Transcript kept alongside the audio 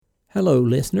Hello,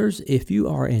 listeners. If you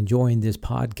are enjoying this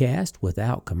podcast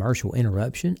without commercial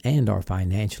interruption and are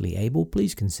financially able,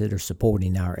 please consider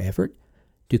supporting our effort.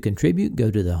 To contribute, go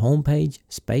to the homepage,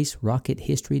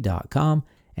 spacerockethistory.com,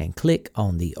 and click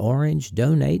on the orange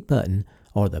Donate button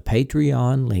or the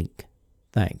Patreon link.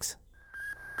 Thanks.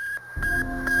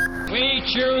 We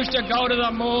choose to go to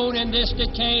the moon in this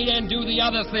decade and do the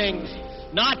other things,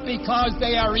 not because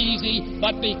they are easy,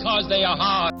 but because they are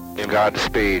hard.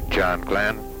 Godspeed, John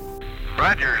Glenn.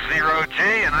 Roger, 0G,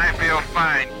 and I feel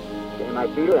fine. Getting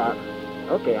my feet out.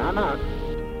 Okay, I'm out.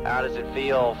 How does it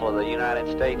feel for the United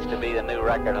States to be the new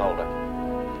record holder?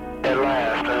 At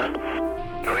last, huh?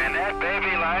 When that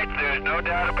baby lights, there's no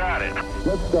doubt about it.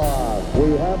 Liftoff.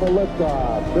 We have a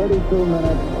liftoff. 32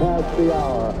 minutes past the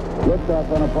hour.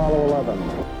 Liftoff on Apollo 11.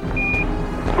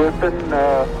 Houston,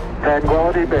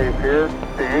 Tranquility Base here.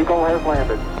 The Eagle has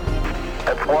landed.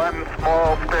 That's one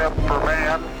small step for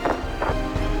man,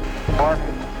 one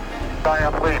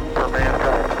giant leap for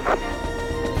mankind.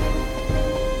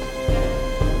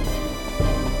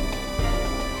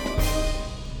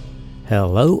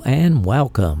 Hello and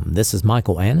welcome. This is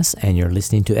Michael Annis, and you're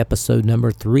listening to episode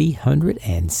number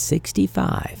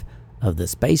 365 of the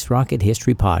Space Rocket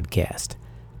History Podcast.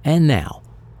 And now,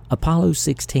 Apollo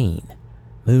 16,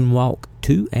 Moonwalk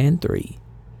 2 and 3,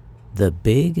 The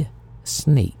Big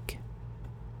Sneak.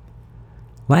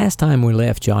 Last time we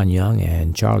left John Young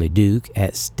and Charlie Duke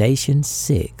at Station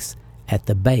 6 at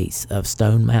the base of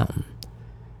Stone Mountain.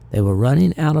 They were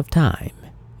running out of time,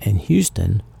 and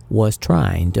Houston was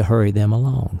trying to hurry them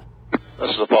along.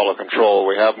 This is Apollo Control.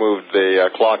 We have moved the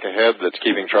clock ahead that's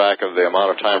keeping track of the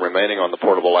amount of time remaining on the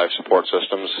portable life support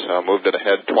systems. Moved it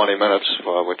ahead 20 minutes,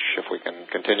 which, if we can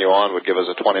continue on, would give us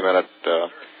a 20-minute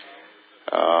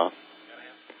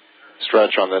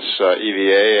stretch on this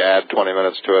EVA, add 20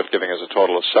 minutes to it, giving us a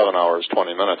total of 7 hours,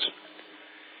 20 minutes.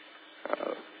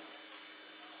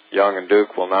 Young and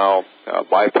Duke will now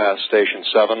bypass Station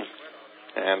 7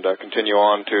 and continue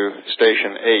on to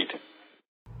Station 8.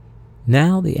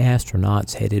 Now the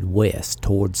astronauts headed west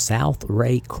toward South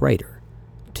Ray Crater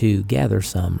to gather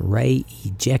some ray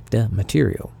ejecta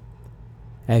material.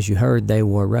 As you heard, they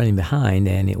were running behind,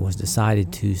 and it was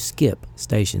decided to skip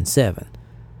Station 7.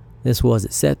 This was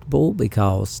acceptable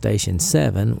because Station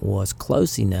 7 was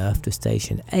close enough to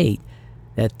Station 8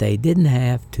 that they didn't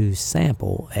have to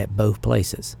sample at both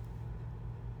places.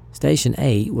 Station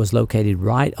 8 was located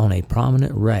right on a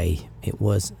prominent ray. It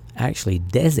was actually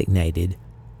designated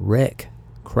Wreck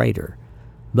Crater,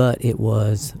 but it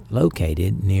was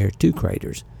located near two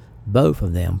craters, both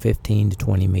of them 15 to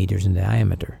 20 meters in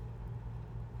diameter.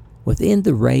 Within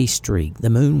the ray streak, the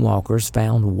moonwalkers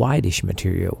found whitish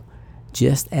material,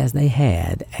 just as they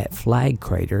had at Flag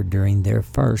Crater during their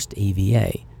first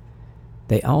EVA.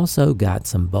 They also got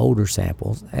some boulder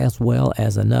samples as well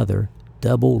as another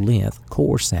double-length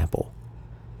core sample.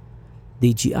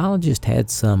 The geologist had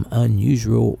some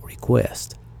unusual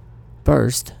requests.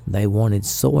 First, they wanted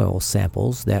soil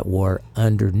samples that were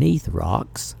underneath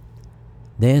rocks,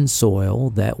 then soil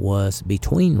that was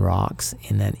between rocks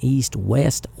in an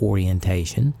east-west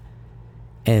orientation,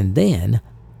 and then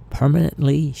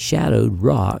permanently shadowed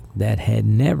rock that had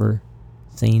never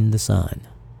seen the sun.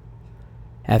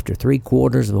 After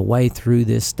 3/4 of the way through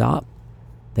this stop,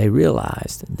 they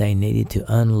realized they needed to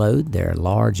unload their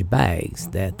large bags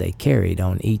that they carried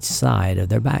on each side of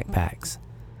their backpacks.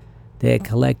 They had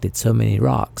collected so many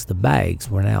rocks, the bags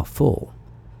were now full.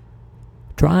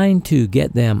 Trying to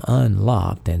get them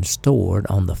unlocked and stored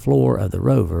on the floor of the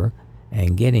rover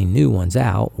and getting new ones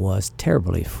out was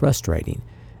terribly frustrating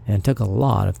and took a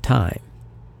lot of time.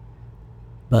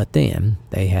 But then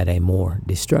they had a more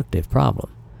destructive problem.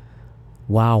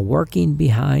 While working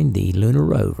behind the lunar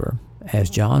rover, as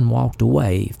John walked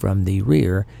away from the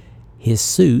rear, his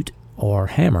suit, or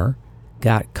hammer,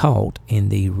 got caught in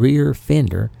the rear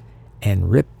fender and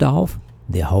ripped off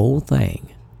the whole thing.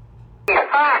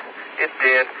 It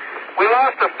did. We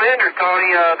lost a fender,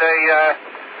 Tony. The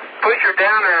pusher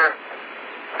downer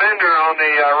fender on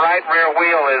the right rear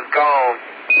wheel is gone.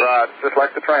 Right, just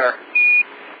like the trainer.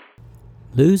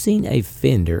 Losing a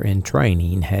fender in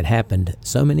training had happened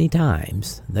so many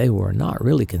times, they were not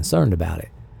really concerned about it.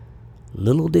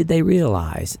 Little did they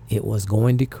realize it was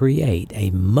going to create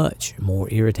a much more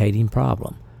irritating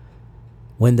problem.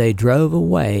 When they drove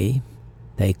away,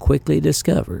 they quickly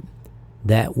discovered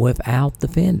that without the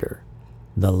fender,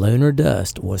 the lunar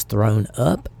dust was thrown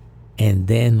up and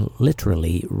then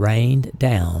literally rained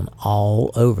down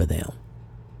all over them.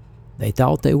 They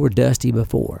thought they were dusty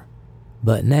before,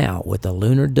 but now with the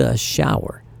lunar dust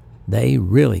shower, they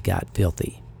really got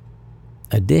filthy.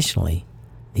 Additionally,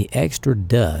 the extra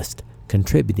dust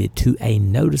contributed to a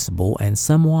noticeable and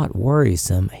somewhat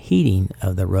worrisome heating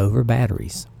of the rover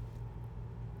batteries.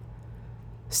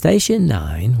 Station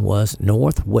 9 was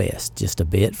northwest just a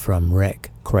bit from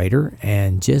Wreck Crater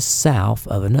and just south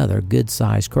of another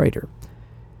good-sized crater.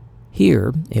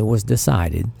 Here it was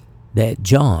decided that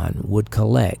John would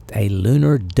collect a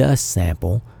lunar dust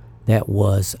sample that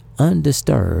was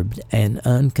undisturbed and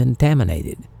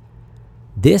uncontaminated.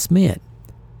 This meant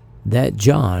that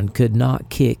John could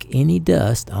not kick any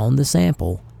dust on the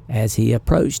sample as he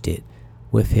approached it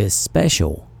with his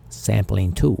special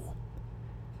sampling tool.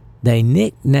 They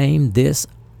nicknamed this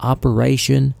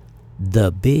operation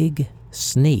the Big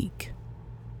Sneak.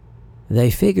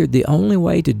 They figured the only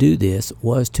way to do this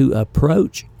was to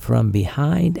approach from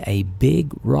behind a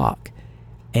big rock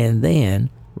and then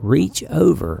reach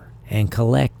over and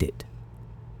collect it.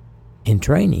 In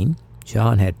training,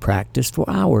 John had practiced for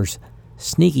hours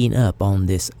sneaking up on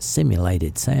this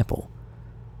simulated sample.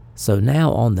 So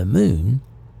now on the moon,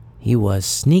 he was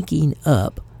sneaking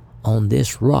up on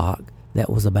this rock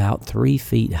that was about 3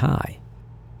 feet high.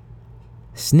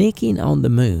 Sneaking on the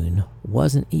moon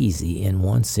wasn't easy in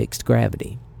 1/6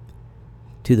 gravity.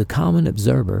 To the common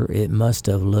observer, it must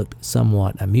have looked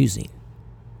somewhat amusing.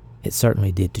 It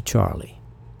certainly did to Charlie.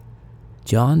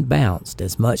 John bounced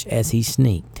as much as he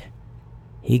sneaked.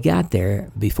 He got there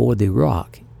before the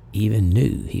rock even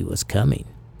knew he was coming.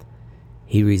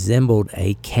 He resembled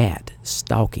a cat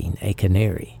stalking a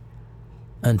canary.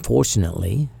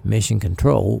 Unfortunately, Mission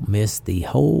Control missed the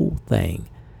whole thing.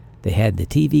 They had the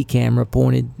TV camera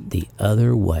pointed the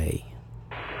other way.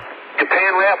 You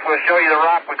pan left, we'll show you the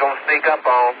rock we're going to sneak up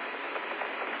on.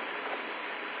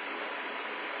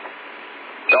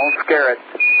 Don't scare it.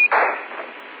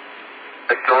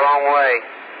 It's the wrong way.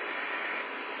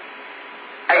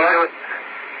 Hey,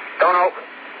 don't open.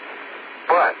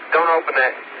 What? Don't open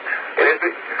that. It is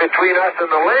between us and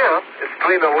the limb. It's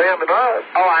between the limb and us.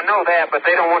 Oh, I know that, but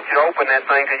they don't want you to open that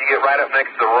thing till you get right up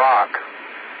next to the rock.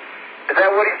 Is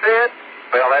that what he said?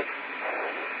 Well, that's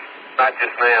not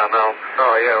just now, no.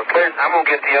 Oh, yeah, okay. I'm going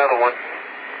to get the other one.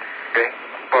 Okay,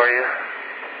 for you.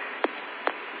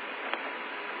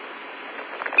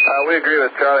 We agree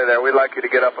with Charlie there. We'd like you to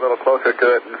get up a little closer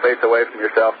to it and face away from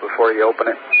yourself before you open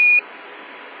it.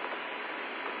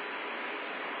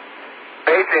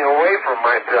 Facing away from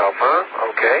myself, huh?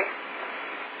 Okay.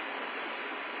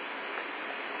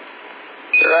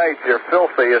 Right, you're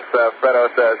filthy, as Fredo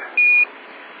says.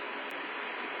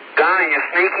 Don, are you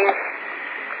sneaking?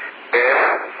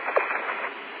 Yeah.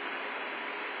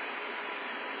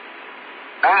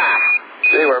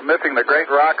 Gee, we're missing the great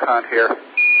rock hunt here.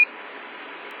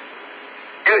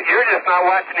 You're just not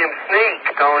watching him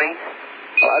sneak, Tony.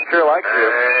 Well, I'd sure like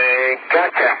to.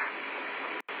 Gotcha.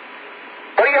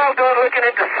 What are y'all doing looking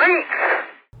at the seats?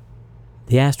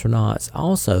 The astronauts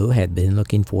also had been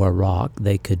looking for a rock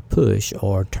they could push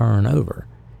or turn over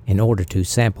in order to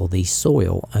sample the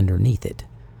soil underneath it.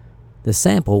 The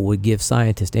sample would give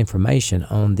scientists information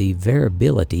on the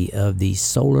variability of the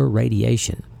solar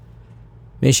radiation.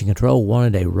 Mission Control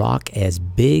wanted a rock as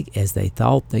big as they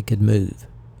thought they could move.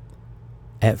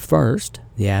 At first,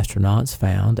 the astronauts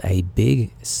found a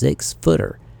big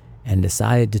 6-footer and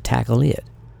decided to tackle it,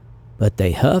 but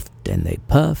they huffed and they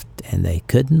puffed and they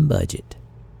couldn't budge it.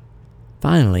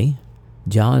 Finally,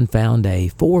 John found a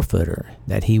 4-footer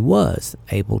that he was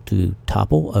able to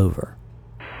topple over.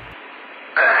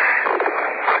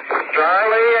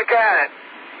 Charlie, you got it.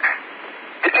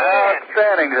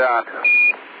 Outstanding, John.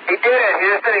 He did it,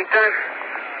 Houston. He turned.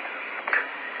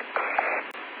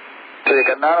 So you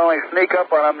can not only sneak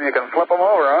up on them, you can flip them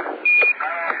over, huh?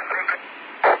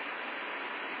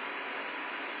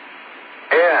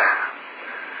 Yeah.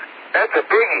 That's a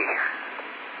biggie.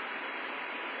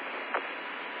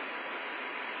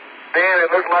 Man, it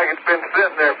looks like it's been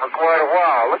sitting there for quite a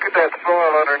while. Look at that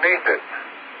soil underneath it.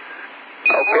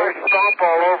 Okay. Stomp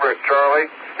all over it, Charlie.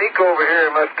 Sneak over here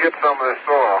and let's get some of the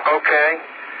soil. Okay.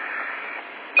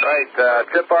 Right,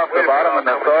 chip off the bottom and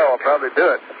the soil will probably do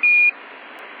it.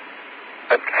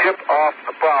 A chip off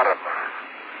the bottom.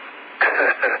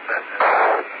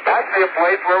 That's the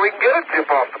place where we can get a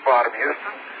chip off the bottom,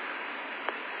 Houston.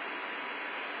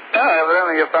 Yeah,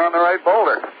 evidently you found the right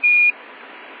boulder.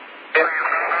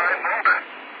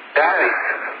 Daddy.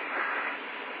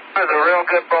 That's a real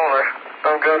good boulder.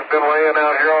 Some gun's been laying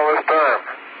out here all this time.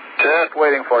 Just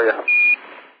waiting for you.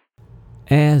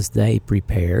 As they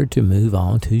prepared to move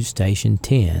on to Station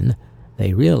 10,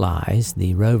 they realized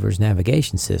the rover's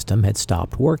navigation system had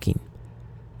stopped working.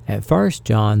 At first,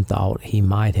 John thought he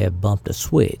might have bumped a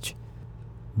switch,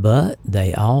 but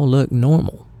they all looked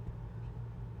normal.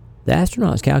 The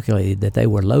astronauts calculated that they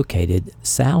were located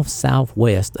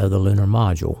south-southwest of the lunar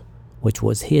module, which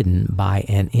was hidden by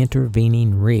an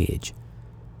intervening ridge.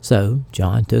 So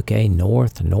John took a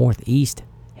north-northeast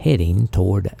heading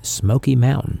toward Smoky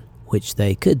Mountain, which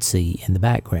they could see in the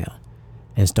background,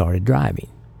 and started driving.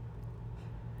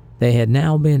 They had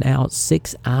now been out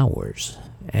 6 hours,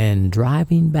 and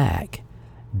driving back,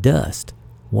 dust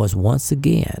was once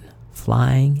again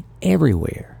flying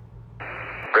everywhere.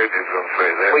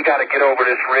 We got to get over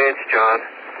this ridge, John,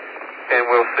 and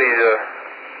we'll see the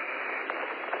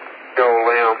old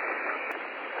limb.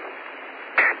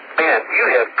 Man,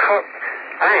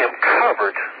 I am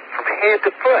covered from head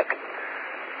to foot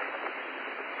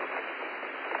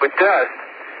with dust.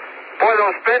 Boy,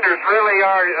 those fenders really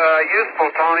are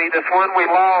useful, Tony. This one we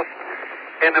lost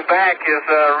in the back has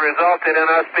resulted in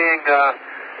us being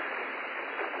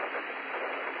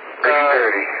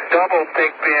dirty. Double pig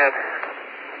pen.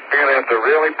 You're going to have to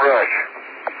really brush.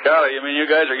 Golly, you mean you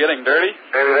guys are getting dirty?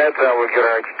 Maybe that's how we get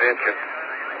our extension.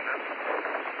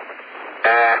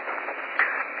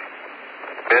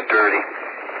 Been dirty.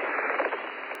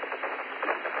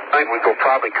 I think we could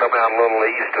probably come out a little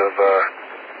east of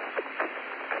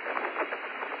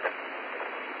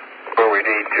where we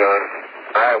need, John.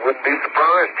 I wouldn't be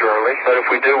surprised, Charlie. But if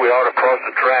we do, we ought to cross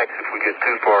the tracks if we get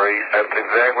too far east. That's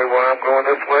exactly why I'm going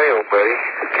this way, old buddy.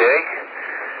 Okay?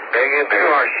 Hang in there.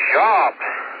 You are sharp.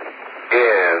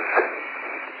 Yes.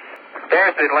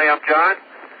 There's the lamp, John.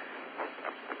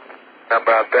 How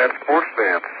about that sports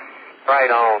fence?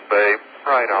 Right on, babe.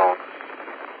 Right on.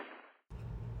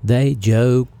 They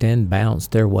joked and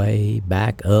bounced their way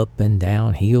back up and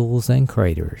down hills and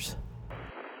craters.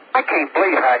 I can't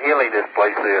believe how hilly this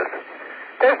place is.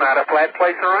 There's not a flat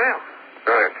place around.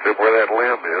 Right, except where that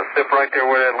limb is. Except right there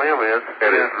where that limb is.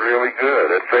 It is really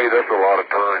good. It saves us a lot of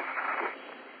time.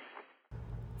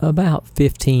 About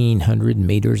 1,500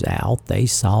 meters out, they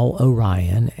saw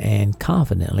Orion and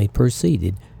confidently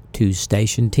proceeded to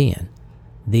Station 10,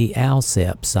 the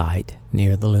ALSEP site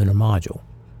near the lunar module.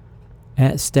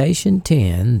 At Station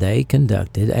 10, they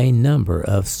conducted a number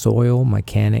of soil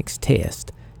mechanics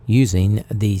tests using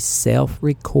the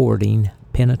self-recording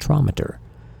penetrometer.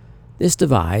 This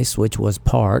device, which was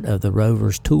part of the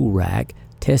rover's tool rack,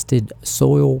 tested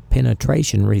soil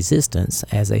penetration resistance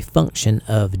as a function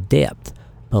of depth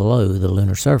below the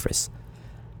lunar surface.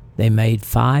 They made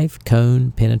 5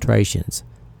 cone penetrations,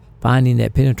 finding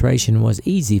that penetration was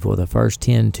easy for the first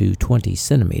 10 to 20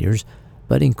 centimeters,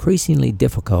 but increasingly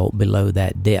difficult below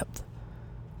that depth.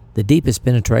 The deepest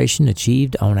penetration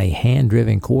achieved on a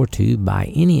hand-driven core tube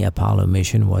by any Apollo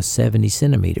mission was 70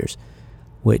 centimeters,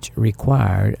 which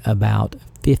required about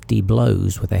 50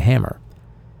 blows with a hammer.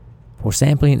 For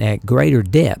sampling at greater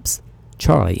depths,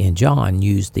 Charlie and John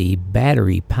used the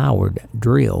battery-powered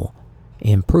drill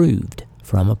improved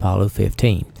from Apollo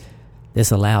 15.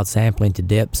 This allowed sampling to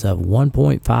depths of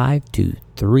 1.5 to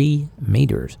 3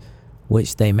 meters,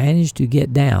 which they managed to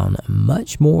get down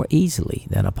much more easily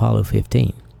than Apollo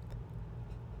 15.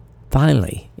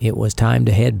 Finally, it was time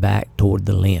to head back toward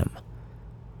the limb.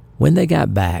 When they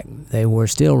got back, they were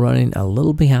still running a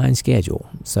little behind schedule,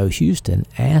 so Houston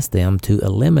asked them to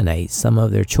eliminate some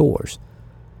of their chores.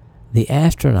 The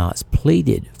astronauts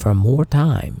pleaded for more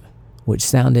time, which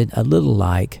sounded a little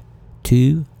like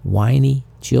 2 whiny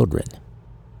children.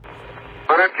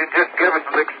 Why don't you just give us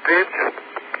an extension?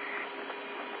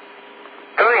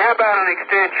 Tony, how about an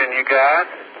extension, you guys?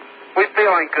 We're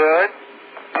feeling good.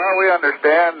 Well, we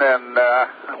understand, and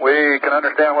we can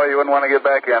understand why you wouldn't want to get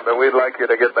back in, but we'd like you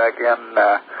to get back in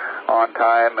on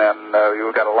time, and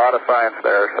you've got a lot of science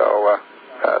there, so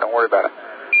don't worry about it.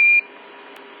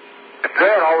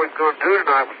 Dad, all we're going to do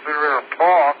tonight was sit around and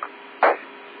talk.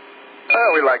 Well,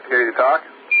 we'd like to hear you talk.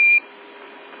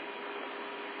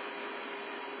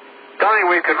 Tony,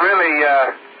 we could really,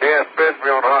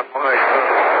 especially on hot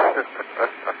mics.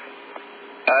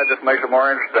 Just makes it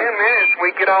more interesting. 10 minutes,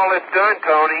 we get all this done,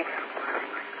 Tony.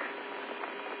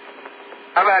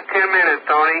 How about 10 minutes,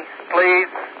 Tony, please?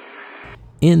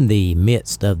 In the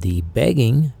midst of the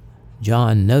begging,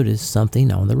 John noticed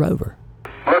something on the rover.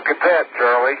 Look at that,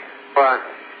 Charlie. What?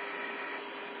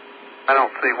 I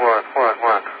don't see what?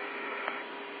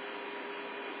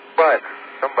 What?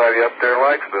 Somebody up there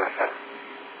likes this.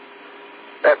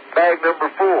 That bag number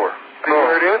 4. See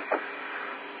where it is?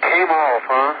 Came off,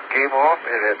 huh? Came off,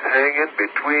 and it's hanging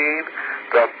between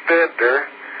the fender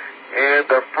and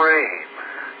the frame.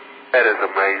 That is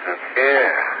amazing.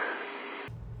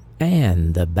 Yeah.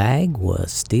 And the bag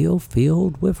was still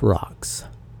filled with rocks.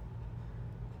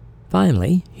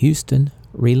 Finally, Houston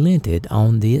relented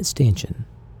on the extension.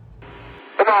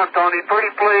 Come on, Tony,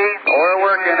 pretty please. We're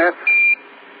working it.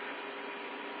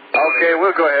 Okay,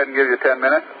 we'll go ahead and give you 10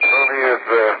 minutes.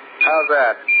 How's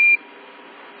that?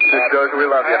 George, we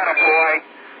love you. Attaboy.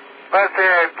 Let's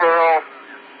hear it for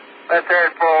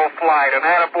old Flight. An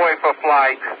attaboy for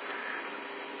Flight.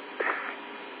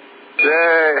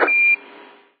 Yay.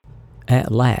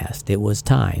 At last, it was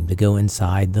time to go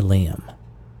inside the limb.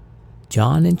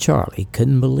 John and Charlie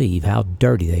couldn't believe how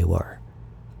dirty they were.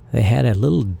 They had a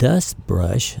little dust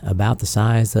brush about the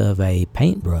size of a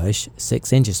paintbrush,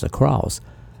 6 inches across,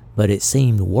 but it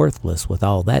seemed worthless with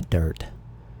all that dirt.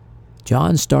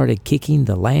 John started kicking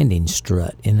the landing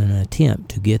strut in an attempt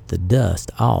to get the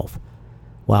dust off,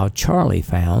 while Charlie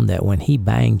found that when he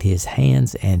banged his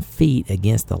hands and feet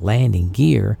against the landing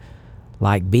gear,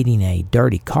 like beating a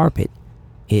dirty carpet,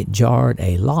 it jarred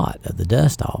a lot of the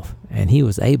dust off, and he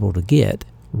was able to get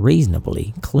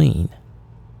reasonably clean.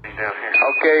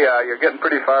 Okay, you're getting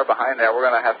pretty far behind there. We're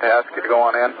going to have to ask you to go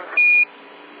on in.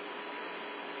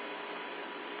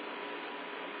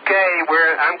 Okay,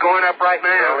 I'm going up right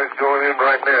now. Let's go in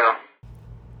right now.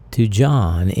 To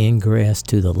John, ingress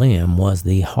to the limb was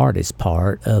the hardest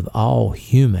part of all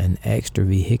human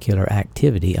extravehicular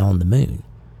activity on the moon.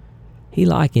 He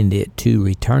likened it to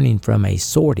returning from a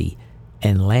sortie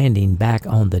and landing back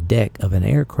on the deck of an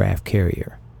aircraft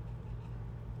carrier.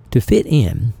 To fit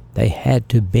in, they had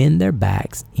to bend their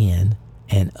backs in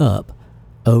and up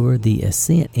over the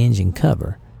ascent engine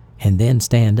cover and then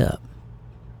stand up.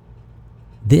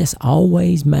 This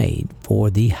always made for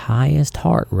the highest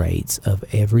heart rates of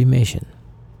every mission.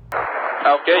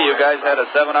 Okay, you guys had a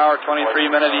 7-hour,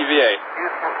 23-minute EVA.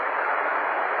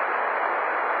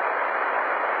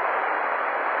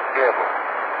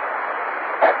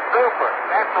 That's super.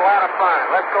 That's a lot of fun.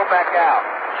 Let's go back out.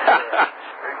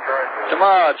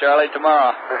 Tomorrow, Charlie,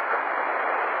 tomorrow.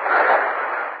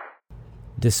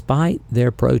 Despite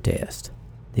their protest,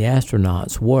 the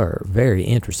astronauts were very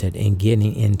interested in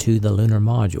getting into the lunar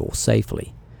module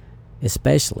safely,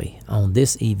 especially on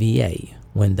this EVA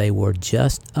when they were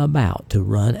just about to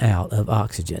run out of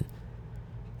oxygen.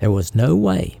 There was no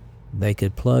way they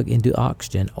could plug into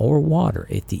oxygen or water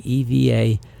if the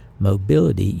EVA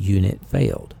mobility unit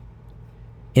failed.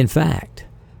 In fact,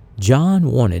 John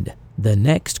wanted the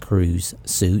next crew's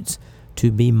suits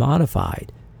to be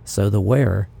modified so the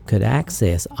wearer could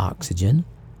access oxygen,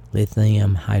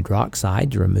 lithium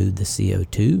hydroxide to remove the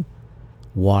CO2,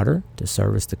 water to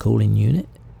service the cooling unit,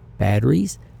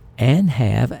 batteries, and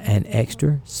have an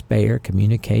extra spare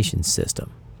communication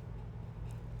system.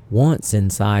 Once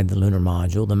inside the lunar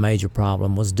module, the major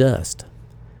problem was dust.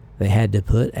 They had to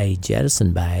put a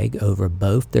jettison bag over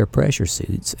both their pressure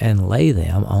suits and lay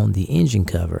them on the engine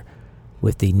cover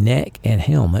with the neck and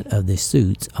helmet of the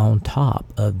suits on top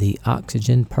of the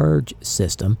oxygen purge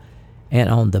system and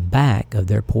on the back of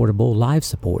their portable life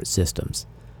support systems.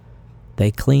 They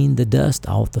cleaned the dust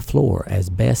off the floor as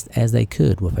best as they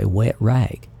could with a wet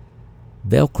rag.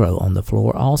 Velcro on the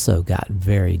floor also got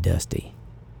very dusty.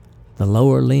 The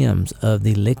lower limbs of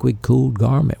the liquid-cooled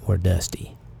garment were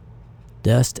dusty.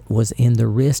 Dust was in the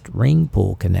wrist ring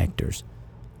pull connectors,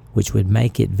 which would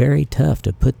make it very tough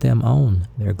to put them on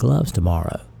their gloves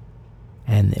tomorrow,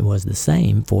 and it was the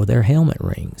same for their helmet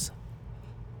rings.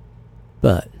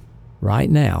 But right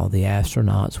now, the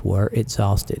astronauts were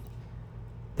exhausted.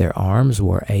 Their arms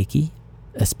were achy,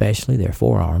 especially their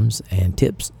forearms, and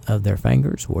tips of their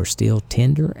fingers were still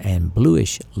tender and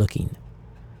bluish looking.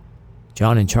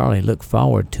 John and Charlie looked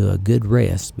forward to a good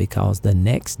rest because the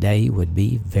next day would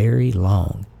be very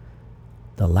long.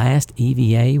 The last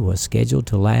EVA was scheduled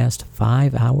to last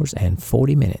 5 hours and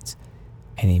 40 minutes,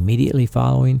 and immediately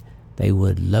following, they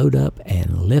would load up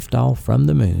and lift off from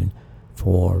the moon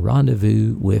for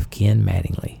rendezvous with Ken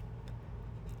Mattingly.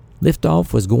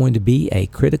 Liftoff was going to be a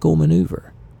critical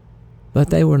maneuver, but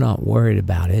they were not worried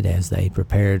about it as they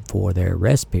prepared for their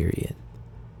rest period.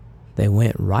 They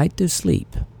went right to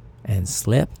sleep and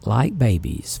slept like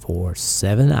babies for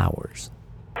 7 hours.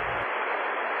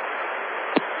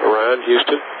 Ryan,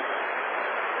 Houston.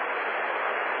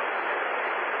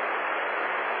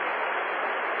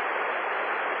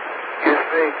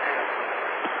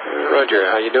 Roger,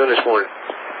 how you doing this morning?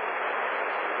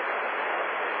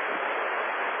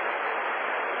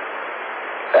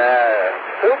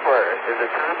 Super. Is it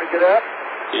time to get up?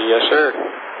 Yes, sir.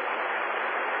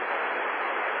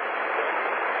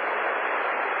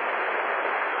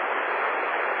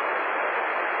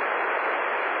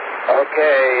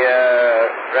 Okay,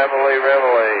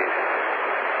 reveille.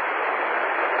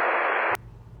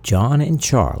 John and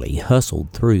Charlie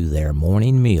hustled through their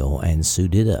morning meal and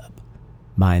suited up.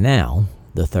 By now,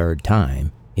 the third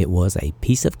time, it was a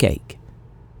piece of cake.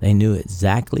 They knew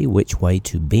exactly which way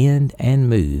to bend and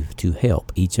move to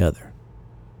help each other.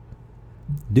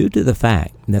 Due to the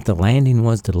fact that the landing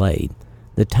was delayed,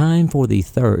 the time for the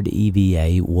third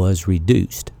EVA was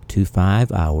reduced to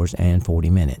 5 hours and 40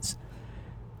 minutes.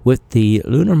 With the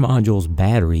lunar module's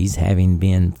batteries having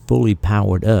been fully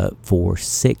powered up for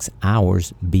 6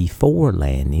 hours before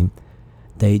landing,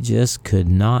 they just could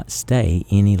not stay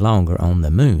any longer on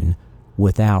the moon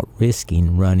without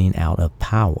risking running out of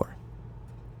power.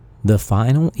 The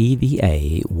final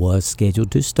EVA was scheduled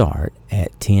to start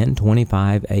at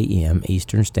 10:25 a.m.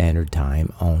 Eastern Standard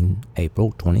Time on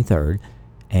April 23rd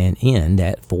and end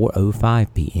at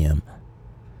 4:05 p.m.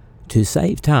 To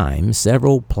save time,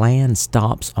 several planned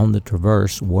stops on the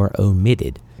Traverse were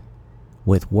omitted,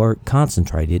 with work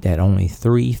concentrated at only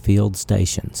 3 field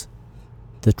stations.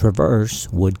 The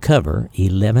Traverse would cover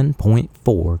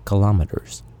 11.4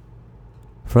 kilometers.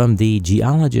 From the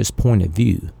geologist's point of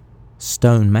view,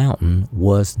 Stone Mountain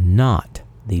was not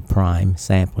the prime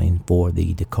sampling for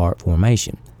the Descartes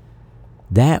Formation.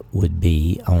 That would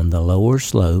be on the lower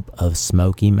slope of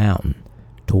Smoky Mountain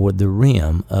toward the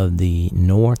rim of the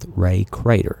North Ray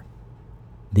Crater,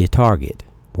 the target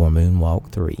for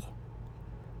Moonwalk 3.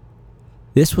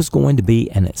 This was going to be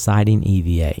an exciting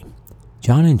EVA.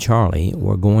 John and Charlie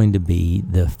were going to be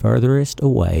the furthest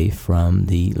away from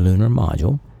the lunar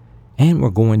module, and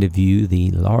were going to view the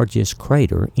largest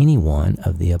crater any one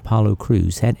of the Apollo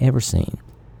crews had ever seen.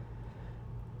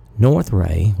 North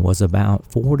Ray was about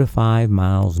 4 to 5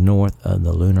 miles north of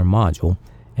the lunar module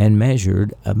and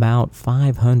measured about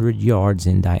 500 yards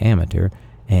in diameter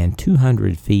and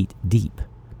 200 feet deep.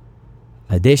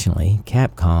 Additionally,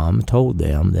 Capcom told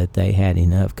them that they had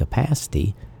enough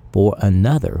capacity for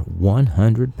another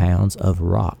 100 pounds of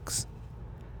rocks.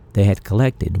 They had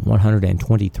collected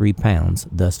 123 pounds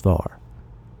thus far.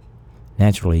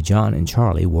 Naturally, John and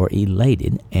Charlie were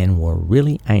elated and were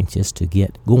really anxious to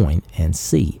get going and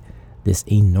see this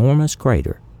enormous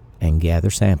crater and gather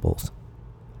samples.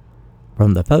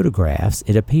 From the photographs,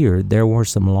 it appeared there were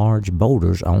some large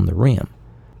boulders on the rim.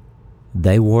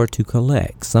 They were to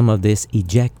collect some of this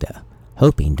ejecta,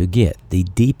 hoping to get the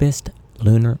deepest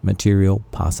lunar material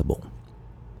possible.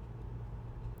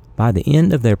 By the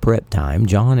end of their prep time,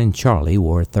 John and Charlie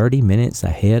were 30 minutes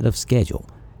ahead of schedule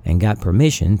and got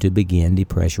permission to begin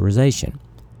depressurization.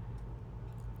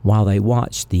 While they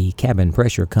watched the cabin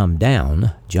pressure come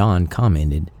down, John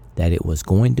commented that it was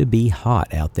going to be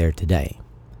hot out there today.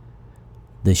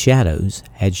 The shadows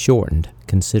had shortened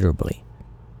considerably.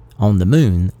 On the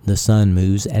moon, the sun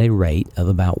moves at a rate of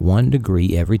about 1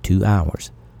 degree every 2 hours.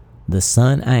 The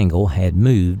sun angle had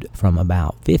moved from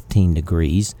about 15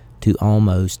 degrees to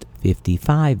almost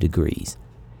 55 degrees,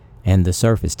 and the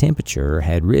surface temperature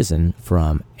had risen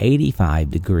from 85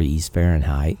 degrees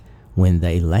Fahrenheit when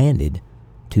they landed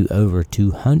to over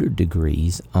 200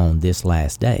 degrees on this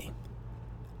last day.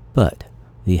 But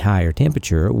the higher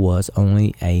temperature was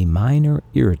only a minor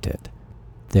irritant.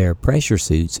 Their pressure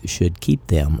suits should keep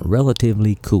them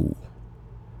relatively cool.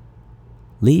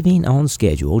 Leaving on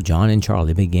schedule, John and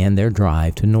Charlie began their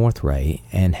drive to North Ray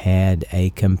and had a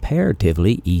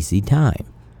comparatively easy time.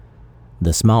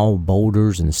 The small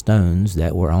boulders and stones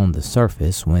that were on the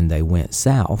surface when they went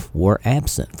south were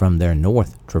absent from their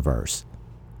north traverse.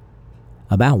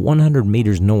 About 100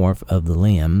 meters north of the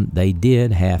limb, they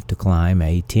did have to climb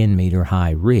a 10-meter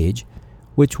high ridge,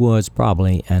 which was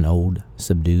probably an old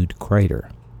subdued crater.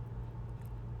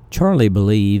 Charlie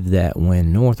believed that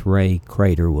when North Ray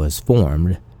Crater was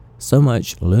formed, so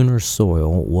much lunar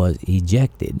soil was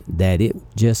ejected that it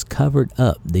just covered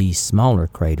up these smaller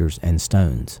craters and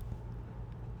stones.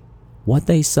 What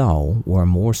they saw were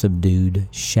more subdued,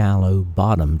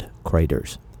 shallow-bottomed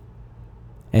craters.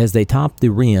 As they topped the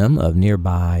rim of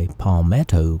nearby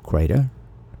Palmetto Crater,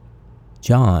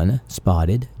 John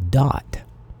spotted Dot,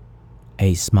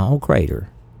 a small crater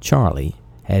Charlie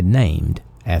had named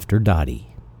after Dottie.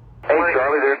 Hey,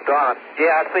 Charlie, there's Dot.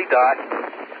 Yeah, I see Dot.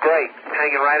 Great,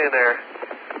 hanging right in there,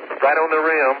 right on the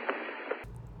rim.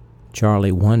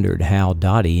 Charlie wondered how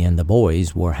Dottie and the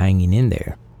boys were hanging in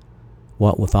there.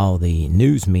 What with all the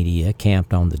news media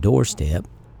camped on the doorstep,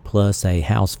 plus a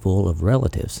house full of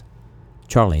relatives,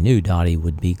 Charlie knew Dottie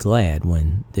would be glad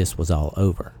when this was all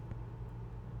over.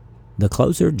 The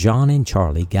closer John and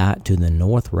Charlie got to the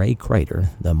North Ray Crater,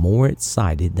 the more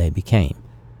excited they became.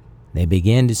 They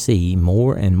began to see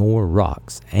more and more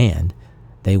rocks, and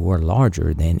they were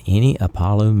larger than any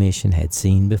Apollo mission had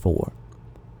seen before.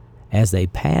 As they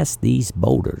passed these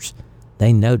boulders,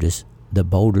 they noticed the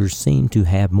boulders seemed to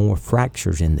have more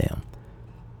fractures in them,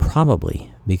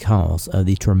 probably because of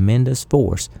the tremendous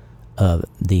force of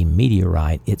the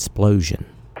meteorite explosion.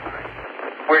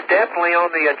 We're definitely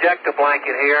on the ejecta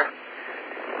blanket here.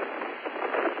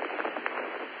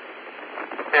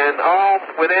 and all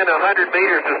within 100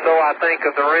 meters or so, I think,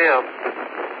 of the rim.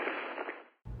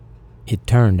 It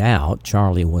turned out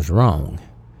Charlie was wrong.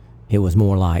 It was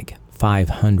more like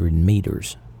 500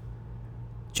 meters.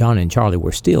 John and Charlie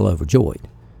were still overjoyed.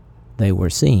 They were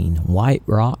seeing white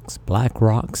rocks, black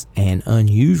rocks, and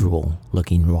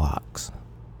unusual-looking rocks.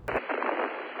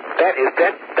 That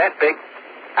big,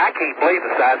 I can't believe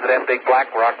the size of that big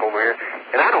black rock over here.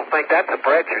 And I don't think that's a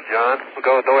breccia, John,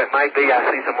 though it might be.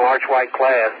 I see some large white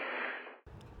class.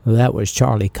 Well, that was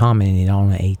Charlie commenting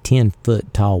on a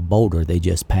 10-foot tall boulder they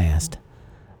just passed.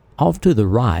 Off to the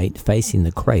right, facing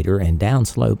the crater and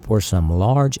downslope, were some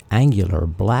large angular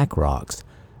black rocks,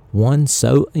 one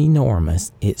so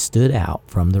enormous it stood out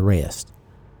from the rest.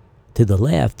 To the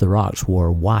left, the rocks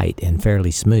were white and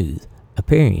fairly smooth,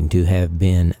 appearing to have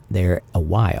been there a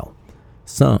while.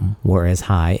 Some were as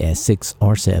high as 6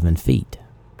 or 7 feet.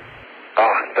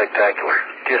 Oh, spectacular.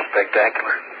 Just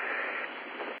spectacular.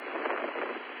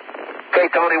 Okay,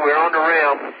 Tony, we're on the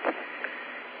rim.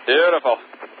 Beautiful.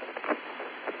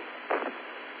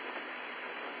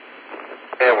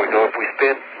 There we go. If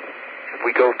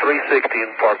we go 360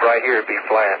 and park right here, it'd be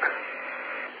flat.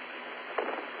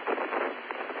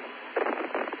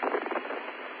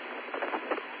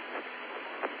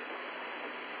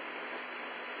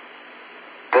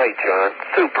 Great, John.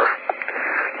 Super.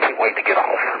 Can't wait to get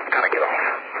off. Gotta get off.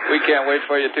 We can't wait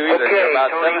for you to either. Okay, You're about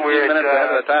Tony, 17 minutes ahead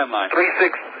of the timeline.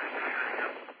 360.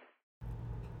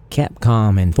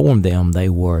 Capcom informed them they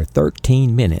were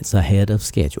 13 minutes ahead of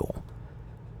schedule.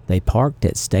 They parked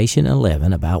at Station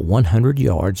 11 about 100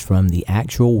 yards from the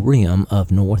actual rim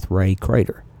of North Ray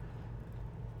Crater.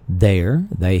 There,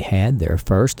 they had their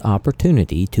first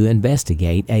opportunity to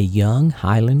investigate a young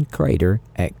highland crater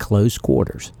at close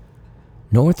quarters.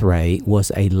 North Ray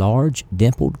was a large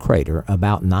dimpled crater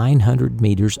about 900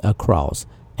 meters across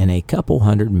and a couple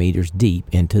hundred meters deep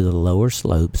into the lower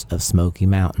slopes of Smoky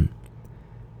Mountain.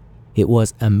 It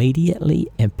was immediately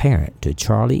apparent to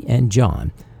Charlie and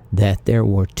John that there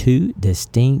were 2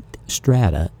 distinct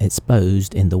strata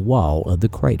exposed in the wall of the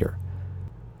crater.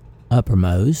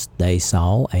 Uppermost, they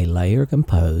saw a layer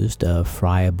composed of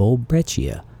friable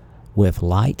breccia with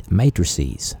light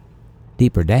matrices.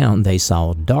 Deeper down, they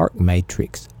saw dark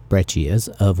matrix breccias,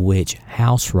 of which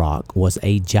House Rock was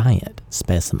a giant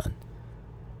specimen.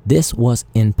 This was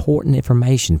important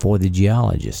information for the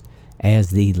geologist,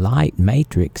 as the light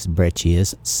matrix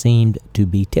breccias seemed to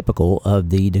be typical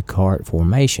of the Descartes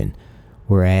Formation,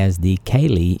 whereas the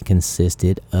Cayley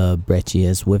consisted of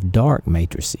breccias with dark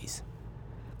matrices.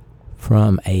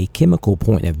 From a chemical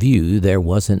point of view, there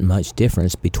wasn't much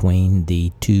difference between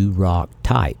the 2 rock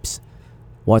types.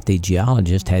 What the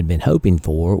geologist had been hoping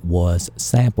for was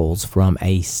samples from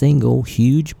a single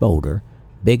huge boulder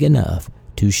big enough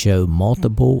to show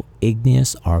multiple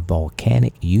igneous or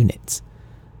volcanic units.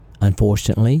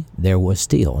 Unfortunately, there was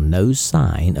still no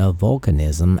sign of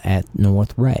volcanism at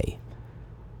North Ray.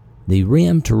 The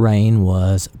rim terrain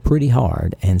was pretty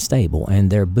hard and stable,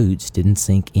 and their boots didn't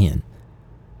sink in.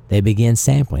 They began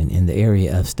sampling in the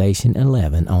area of Station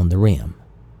 11 on the rim.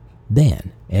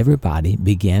 Then, everybody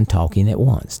began talking at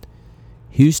once.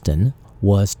 Houston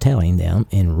was telling them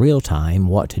in real time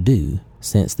what to do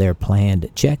since their planned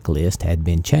checklist had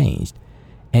been changed,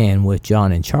 and with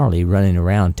John and Charlie running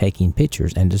around taking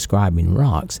pictures and describing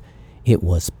rocks, it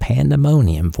was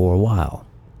pandemonium for a while.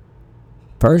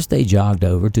 First, they jogged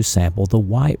over to sample the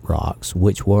white rocks,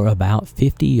 which were about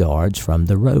 50 yards from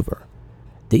the rover.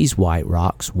 These white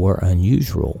rocks were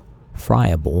unusual,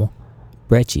 friable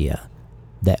breccia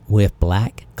that with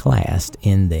black clast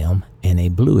in them and a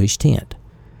bluish tint.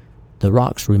 The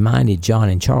rocks reminded John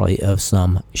and Charlie of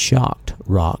some shocked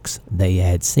rocks they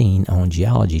had seen on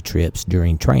geology trips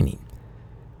during training.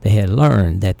 They had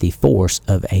learned that the force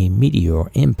of a meteor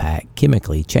impact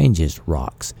chemically changes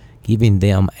rocks, giving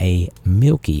them a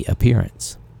milky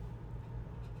appearance.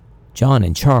 John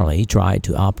and Charlie tried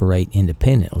to operate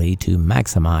independently to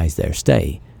maximize their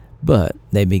stay, but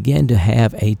they began to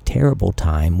have a terrible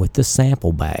time with the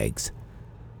sample bags.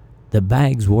 The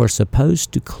bags were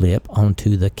supposed to clip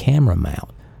onto the camera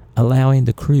mount, allowing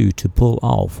the crew to pull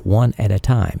off one at a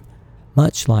time,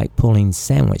 much like pulling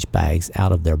sandwich bags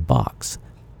out of their box.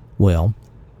 Well,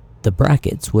 the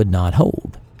brackets would not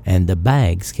hold, and the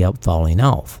bags kept falling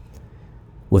off.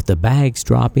 With the bags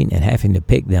dropping and having to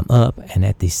pick them up, and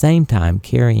at the same time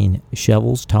carrying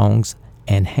shovels, tongs,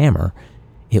 and hammer,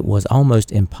 it was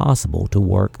almost impossible to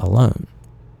work alone.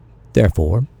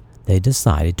 Therefore, they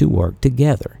decided to work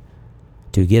together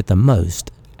to get the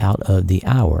most out of the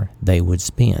hour they would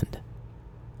spend.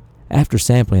 After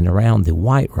sampling around the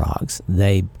white rocks,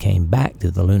 they came back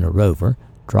to the lunar rover,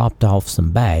 dropped off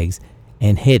some bags,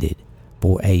 and headed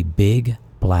for a big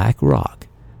black rock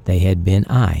they had been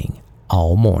eyeing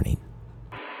all morning.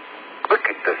 Look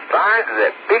at the size of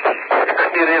that biggie.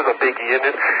 It is a biggie, isn't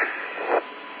it?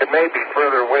 It may be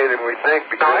further away than we think.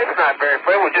 No, it's not very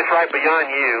far. It was just right beyond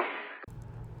you.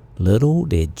 Little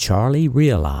did Charlie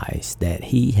realize that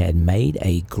he had made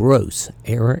a gross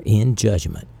error in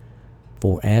judgment,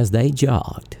 for as they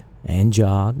jogged and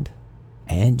jogged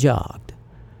and jogged,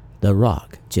 the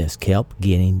rock just kept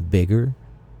getting bigger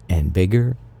and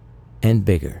bigger and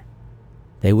bigger.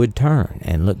 They would turn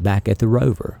and look back at the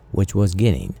rover, which was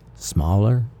getting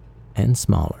smaller and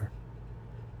smaller.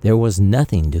 There was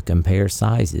nothing to compare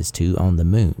sizes to on the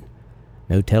moon,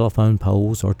 no telephone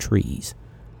poles or trees,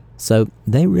 so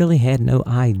they really had no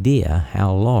idea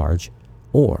how large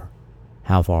or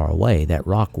how far away that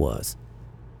rock was.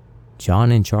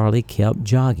 John and Charlie kept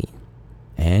jogging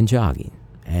and jogging,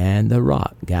 and the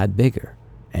rock got bigger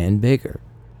and bigger.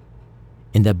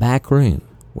 In the back room,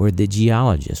 where the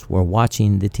geologists were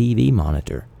watching the TV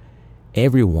monitor,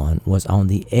 everyone was on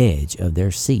the edge of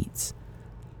their seats.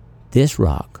 This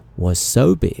rock was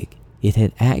so big it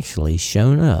had actually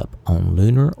shown up on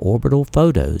lunar orbital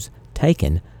photos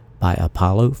taken by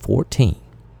Apollo 14.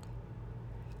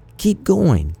 Keep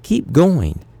going,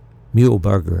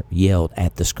 Muehlberger yelled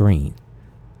at the screen.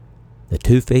 The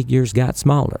two figures got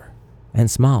smaller and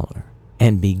smaller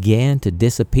and began to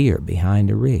disappear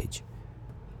behind a ridge.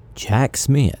 Jack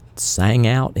Smith sang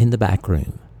out in the back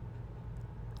room,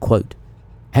 quote,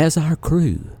 "As our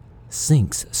crew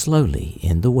sinks slowly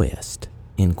in the west,"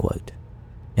 end quote,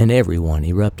 and everyone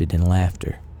erupted in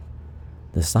laughter.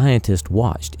 The scientist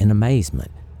watched in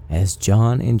amazement as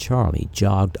John and Charlie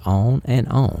jogged on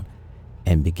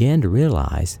and began to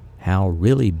realize how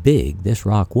really big this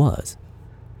rock was.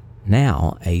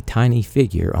 Now a tiny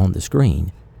figure on the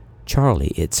screen,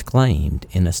 Charlie exclaimed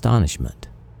in astonishment,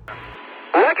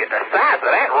 "Look at the size of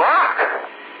that rock."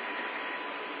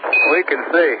 We can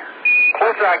see. The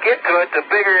closer I get to it, the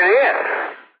bigger it is.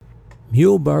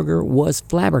 Muehlberger was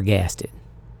flabbergasted.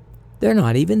 "They're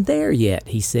not even there yet,"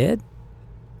 he said.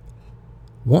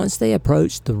 Once they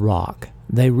approached the rock,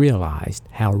 they realized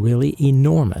how really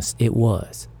enormous it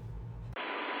was.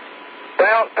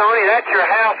 Well, Tony, that's your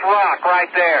house rock right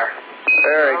there.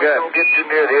 Very good. Don't get too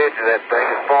near the edge of that thing.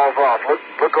 It falls off.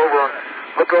 Look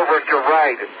over at your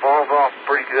right. It falls off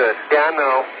pretty good. Yeah, I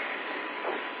know.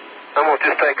 I'm going to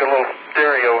just take a little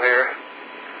stereo here.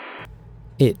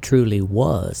 It truly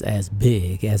was as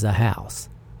big as a house.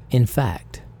 In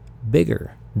fact,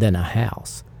 bigger than a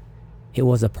house. It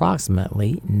was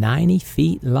approximately 90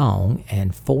 feet long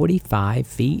and 45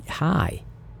 feet high,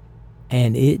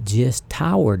 and it just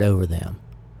towered over them.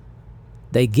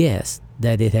 They guessed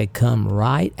that it had come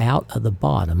right out of the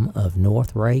bottom of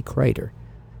North Ray Crater,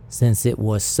 since it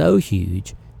was so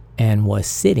huge and was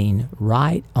sitting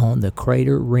right on the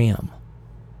crater rim.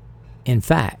 In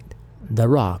fact, the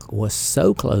rock was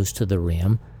so close to the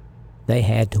rim, they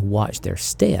had to watch their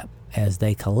step as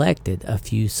they collected a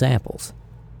few samples.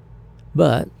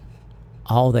 But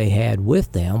all they had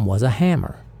with them was a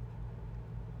hammer.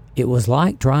 It was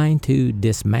like trying to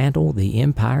dismantle the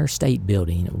Empire State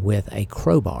Building with a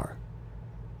crowbar.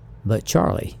 But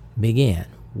Charlie began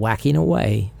whacking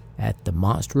away at the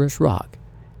monstrous rock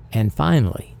and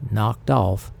finally knocked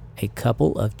off a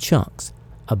couple of chunks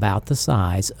about the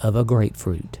size of a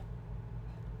grapefruit.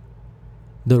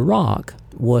 The rock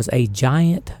was a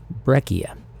giant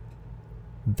breccia.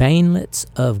 Veinlets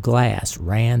of glass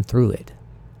ran through it.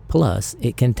 Plus,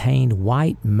 it contained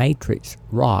white matrix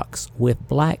rocks with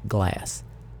black glass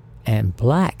and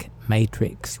black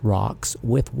matrix rocks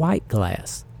with white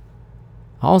glass.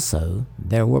 Also,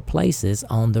 there were places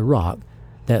on the rock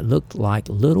that looked like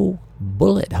little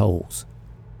bullet holes.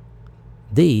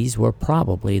 These were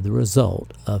probably the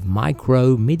result of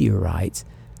micrometeorites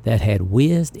that had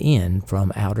whizzed in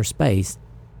from outer space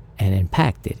and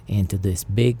impacted into this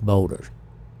big boulder.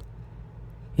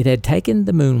 It had taken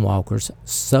the moonwalkers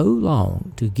so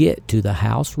long to get to the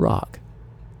house rock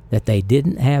that they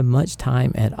didn't have much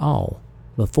time at all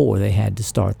before they had to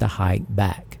start the hike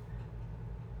back.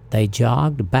 They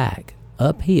jogged back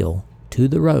uphill to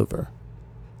the rover,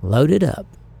 loaded up,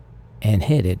 and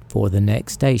headed for the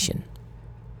next station,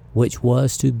 which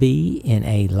was to be in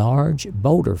a large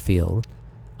boulder field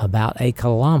about 1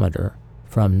 kilometer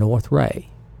from North Ray,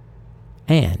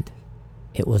 and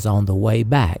it was on the way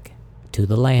back to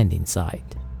the landing site.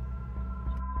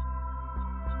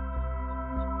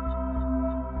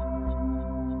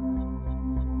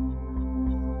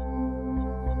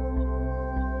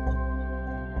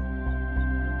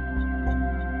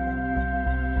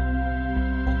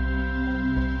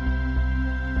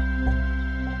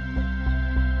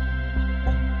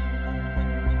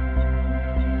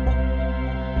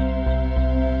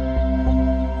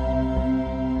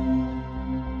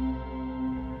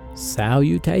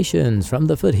 Salutations from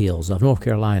the foothills of North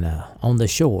Carolina on the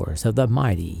shores of the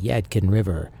mighty Yadkin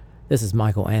River. This is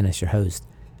Michael Annis, your host,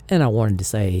 and I wanted to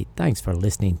say thanks for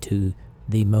listening to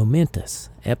the momentous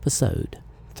episode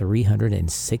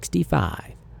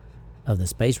 365 of the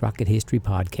Space Rocket History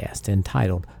Podcast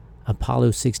entitled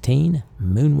Apollo 16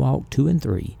 Moonwalk 2 and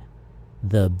 3,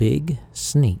 The Big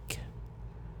Sneak.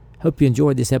 Hope you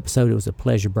enjoyed this episode. It was a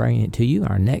pleasure bringing it to you.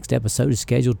 Our next episode is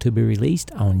scheduled to be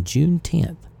released on June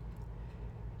 10th.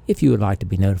 If you would like to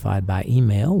be notified by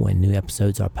email when new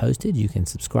episodes are posted, you can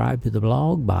subscribe to the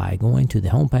blog by going to the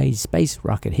homepage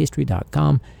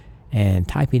spacerockethistory.com and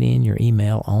typing in your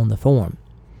email on the form.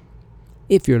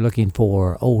 If you're looking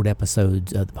for old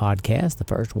episodes of the podcast, the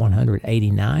first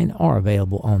 189 are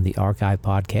available on the Archive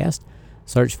podcast.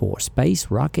 Search for Space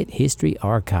Rocket History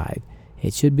Archive.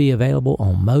 It should be available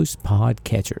on most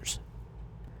podcatchers.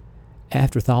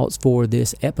 Afterthoughts for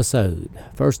this episode.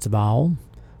 First of all,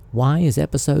 why is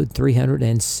episode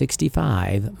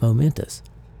 365 momentous?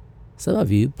 Some of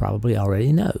you probably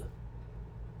already know.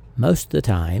 Most of the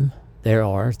time, there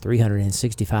are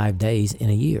 365 days in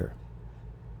a year.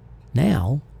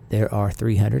 Now, there are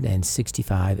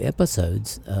 365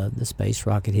 episodes of the Space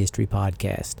Rocket History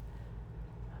Podcast.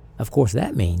 Of course,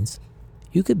 that means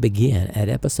you could begin at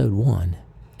episode 1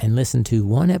 and listen to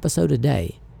one episode a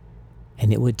day,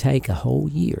 and it would take a whole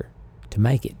year to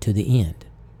make it to the end.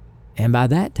 And by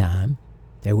that time,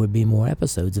 there would be more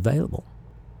episodes available.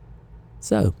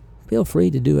 So, feel free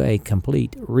to do a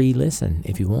complete re-listen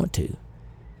if you want to.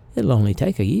 It'll only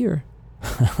take a year.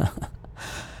 I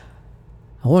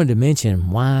wanted to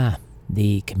mention why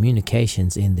the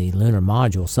communications in the lunar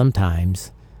module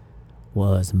sometimes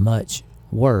was much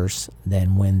worse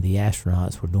than when the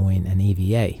astronauts were doing an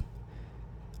EVA.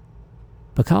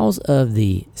 Because of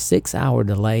the 6-hour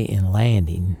delay in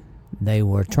landing, they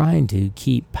were trying to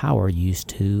keep power use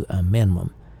to a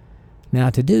minimum.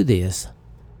 Now, to do this,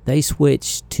 they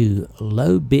switched to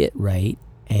low bit rate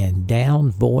and down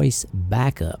voice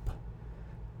backup,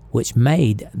 which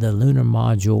made the lunar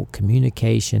module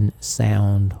communication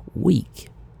sound weak.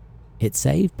 It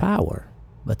saved power,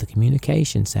 but the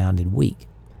communication sounded weak.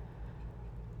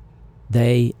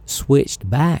 They switched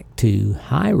back to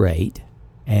high rate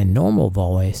and normal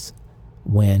voice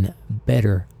when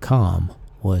better comm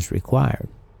was required.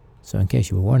 So in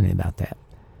case you were wondering about that.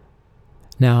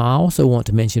 Now, I also want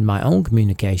to mention my own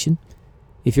communication.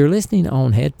 If you're listening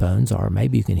on headphones, or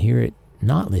maybe you can hear it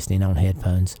not listening on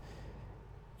headphones,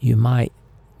 you might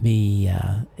be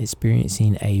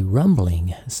experiencing a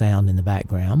rumbling sound in the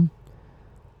background.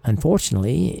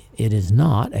 Unfortunately, it is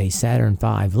not a Saturn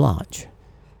V launch.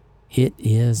 It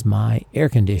is my air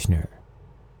conditioner.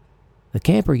 The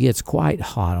camper gets quite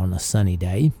hot on a sunny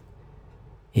day.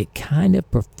 It kind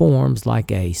of performs like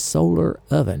a solar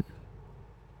oven.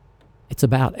 It's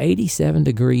about 87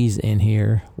 degrees in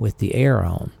here with the air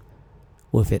on.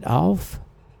 With it off,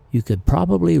 you could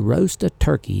probably roast a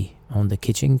turkey on the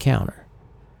kitchen counter.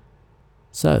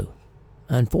 So,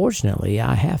 unfortunately,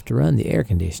 I have to run the air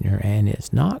conditioner and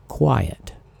it's not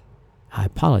quiet. I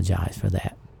apologize for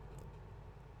that.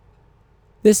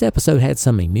 This episode had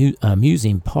some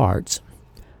amusing parts.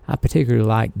 I particularly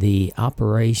liked the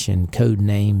operation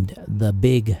codenamed The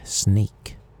Big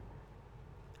Sneak.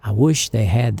 I wish they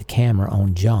had the camera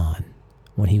on John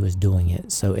when he was doing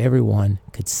it so everyone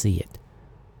could see it.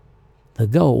 The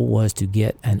goal was to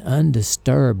get an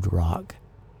undisturbed rock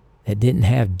that didn't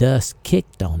have dust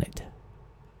kicked on it.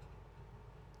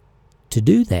 To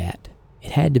do that,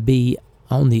 it had to be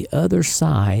on the other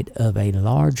side of a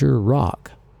larger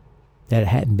rock that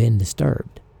hadn't been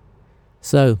disturbed.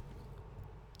 So,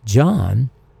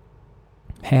 John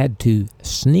had to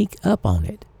sneak up on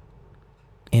it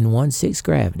in 1/6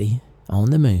 gravity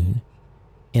on the moon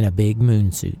in a big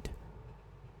moon suit.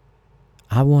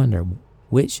 I wonder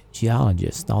which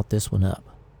geologist thought this one up.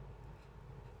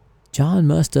 John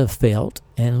must have felt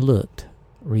and looked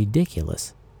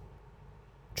ridiculous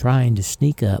trying to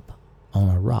sneak up on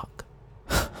a rock.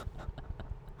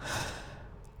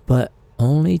 But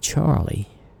only Charlie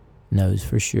knows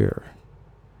for sure.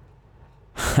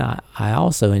 I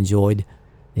also enjoyed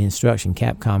the instruction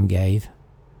Capcom gave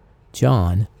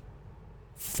John: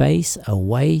 face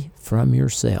away from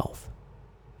yourself.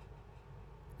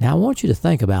 Now I want you to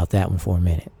think about that one for a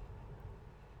minute.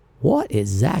 What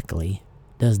exactly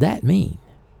does that mean?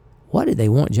 What did they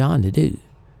want John to do?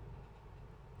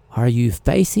 Are you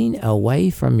facing away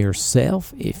from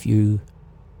yourself if you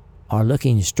are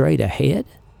looking straight ahead?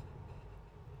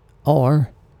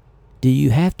 Or do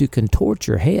you have to contort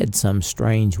your head some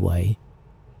strange way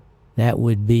that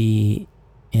would be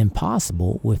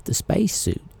impossible with the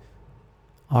spacesuit?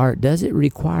 Or does it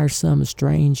require some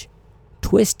strange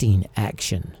twisting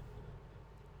action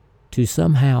to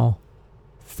somehow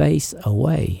face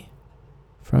away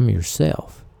from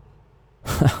yourself?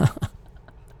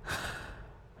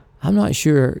 I'm not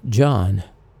sure John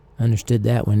understood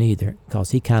that one either,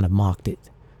 because he kind of mocked it.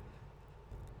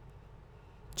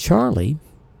 Charlie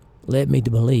led me to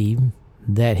believe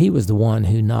that he was the one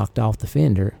who knocked off the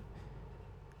fender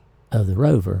of the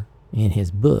Rover in his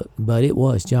book, but it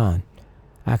was John.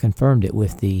 I confirmed it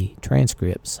with the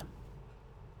transcripts.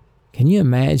 Can you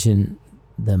imagine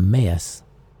the mess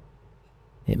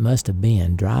it must have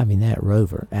been driving that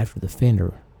Rover after the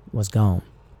fender was gone?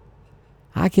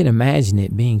 I can imagine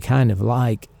it being kind of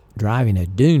like driving a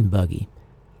dune buggy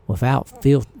without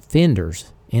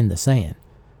fenders in the sand,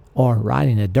 or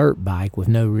riding a dirt bike with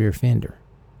no rear fender.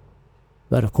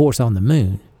 But of course on the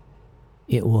moon,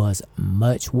 it was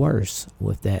much worse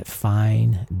with that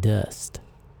fine dust.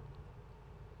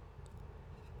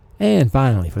 And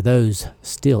finally, for those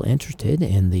still interested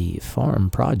in the farm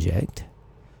project,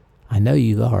 I know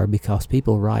you are because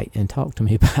people write and talk to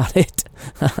me about it.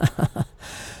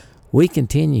 We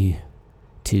continue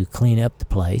to clean up the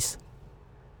place.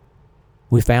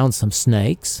 We found some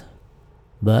snakes,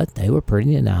 but they were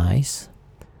pretty nice.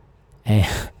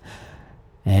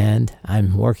 And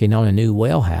I'm working on a new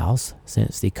well house,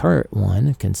 since the current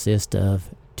one consists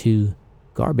of 2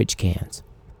 garbage cans.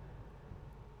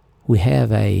 We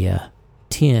have a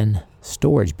tin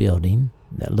storage building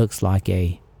that looks like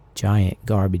a giant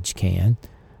garbage can,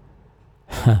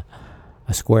 a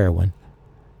square one,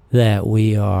 that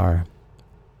we are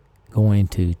going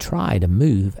to try to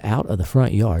move out of the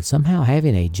front yard. Somehow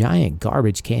having a giant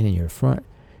garbage can in your front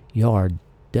yard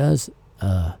does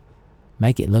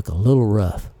make it look a little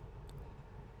rough.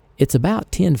 It's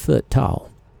about 10 foot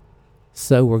tall,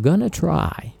 so we're going to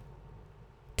try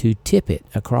to tip it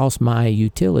across my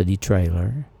utility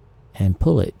trailer and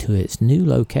pull it to its new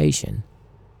location,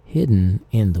 hidden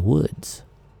in the woods.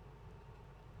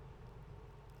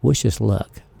 Wish us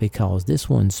luck, because this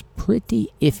one's pretty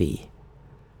iffy.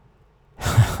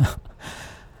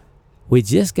 We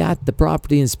just got the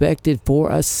property inspected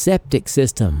for a septic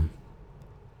system.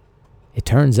 It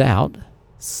turns out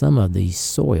some of the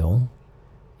soil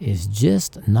is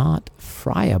just not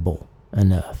friable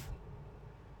enough.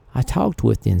 I talked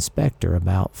with the inspector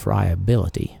about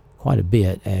friability quite a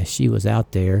bit as she was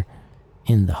out there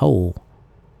in the hole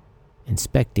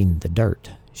inspecting the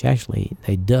dirt.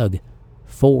 They dug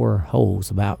 4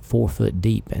 holes about 4 foot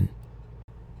deep,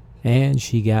 and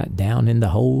she got down in the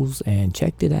holes and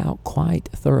checked it out quite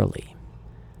thoroughly.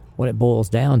 What it boils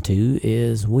down to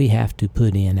is we have to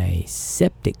put in a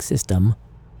septic system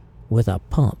with a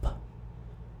pump,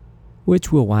 which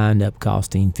will wind up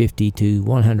costing 50 to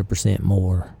 100%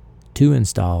 more to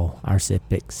install our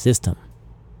septic system.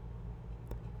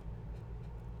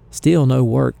 Still, no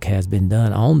work has been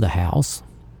done on the house.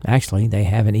 Actually, they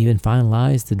haven't even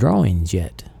finalized the drawings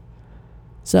yet.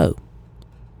 So,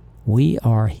 we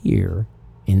are here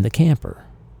in the camper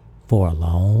for a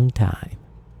long time.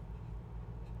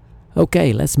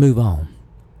 Okay, let's move on.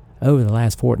 Over the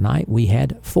last fortnight, we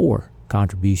had 4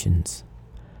 contributions.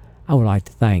 I would like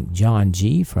to thank John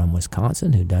G. from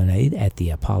Wisconsin, who donated at the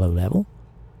Apollo level.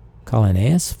 Colin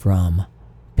S. from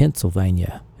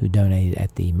Pennsylvania, who donated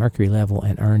at the Mercury level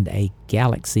and earned a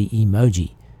galaxy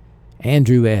emoji.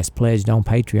 Andrew S. pledged on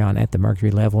Patreon at the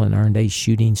Mercury level and earned a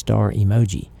shooting star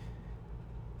emoji.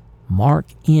 Mark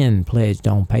N. pledged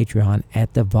on Patreon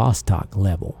at the Vostok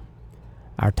level.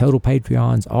 Our total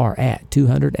Patreons are at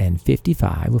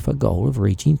 255, with a goal of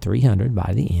reaching 300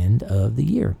 by the end of the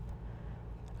year.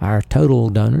 Our total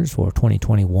donors for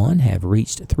 2021 have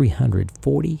reached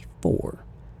 344,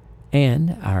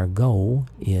 and our goal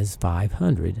is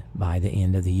 500 by the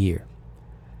end of the year.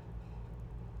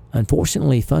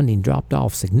 Unfortunately, funding dropped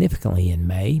off significantly in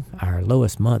May, our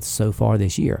lowest month so far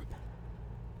this year.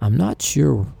 I'm not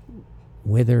sure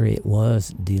whether it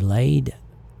was delayed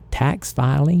tax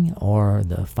filing or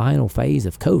the final phase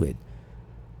of COVID,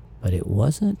 but it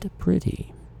wasn't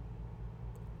pretty.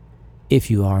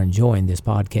 If you are enjoying this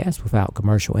podcast without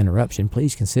commercial interruption,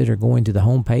 please consider going to the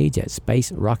homepage at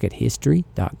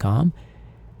spacerockethistory.com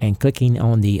and clicking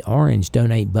on the orange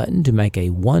donate button to make a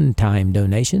one-time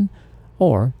donation,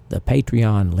 or the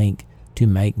Patreon link to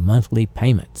make monthly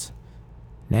payments.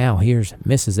 Now here's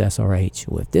Mrs. SRH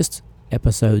with this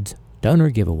episode's donor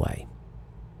giveaway.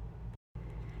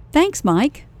 Thanks,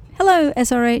 Mike. Hello,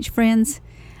 SRH friends.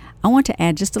 I want to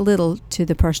add just a little to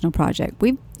the personal project.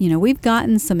 We've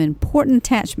gotten some important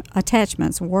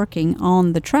attachments working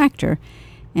on the tractor,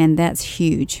 and that's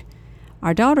huge.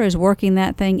 Our daughter is working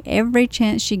that thing every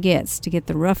chance she gets to get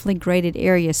the roughly graded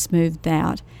area smoothed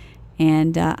out.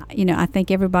 And, I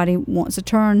think everybody wants a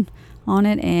turn on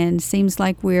it, and seems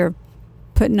like we're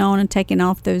putting on and taking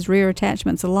off those rear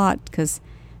attachments a lot because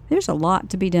there's a lot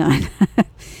to be done.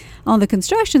 On the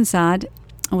construction side,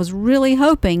 I was really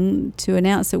hoping to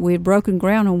announce that we had broken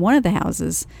ground on one of the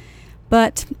houses,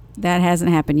 but that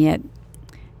hasn't happened yet.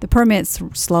 The permit's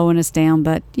slowing us down,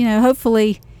 but,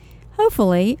 hopefully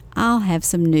I'll have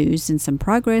some news and some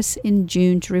progress in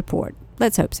June to report.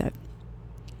 Let's hope so.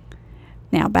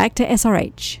 Now back to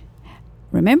SRH.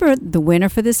 Remember, the winner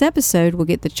for this episode will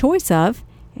get the choice of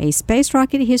a Space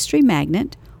Rocket History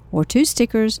magnet, or 2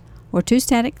 stickers, or 2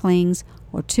 static clings,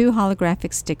 or 2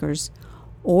 holographic stickers,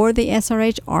 or the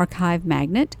SRH Archive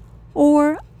magnet,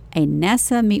 or a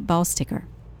NASA meatball sticker.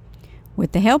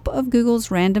 With the help of Google's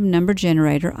random number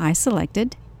generator, I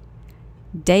selected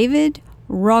David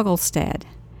Rogelstad.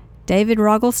 David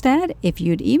Rogelstad, if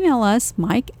you'd email us,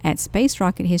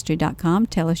 mike@spacerockethistory.com,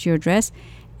 tell us your address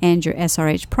and your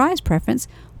SRH prize preference,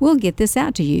 we'll get this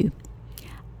out to you.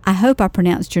 I hope I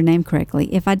pronounced your name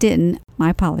correctly. If I didn't, my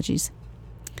apologies.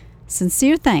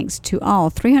 Sincere thanks to all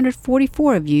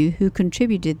 344 of you who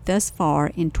contributed thus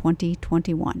far in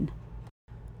 2021.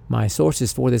 My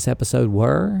sources for this episode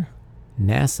were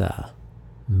NASA,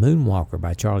 Moonwalker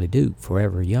by Charlie Duke,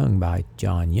 Forever Young by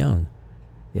John Young,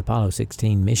 the Apollo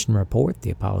 16 Mission Report,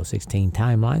 the Apollo 16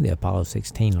 Timeline, the Apollo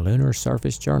 16 Lunar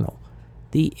Surface Journal,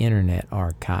 the Internet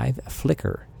Archive,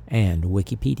 Flickr, and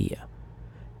Wikipedia.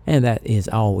 And that is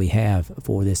all we have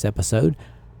for this episode.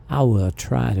 I will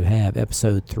try to have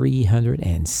episode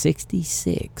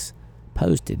 366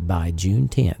 posted by June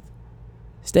 10th.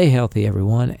 Stay healthy,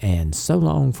 everyone, and so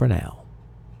long for now.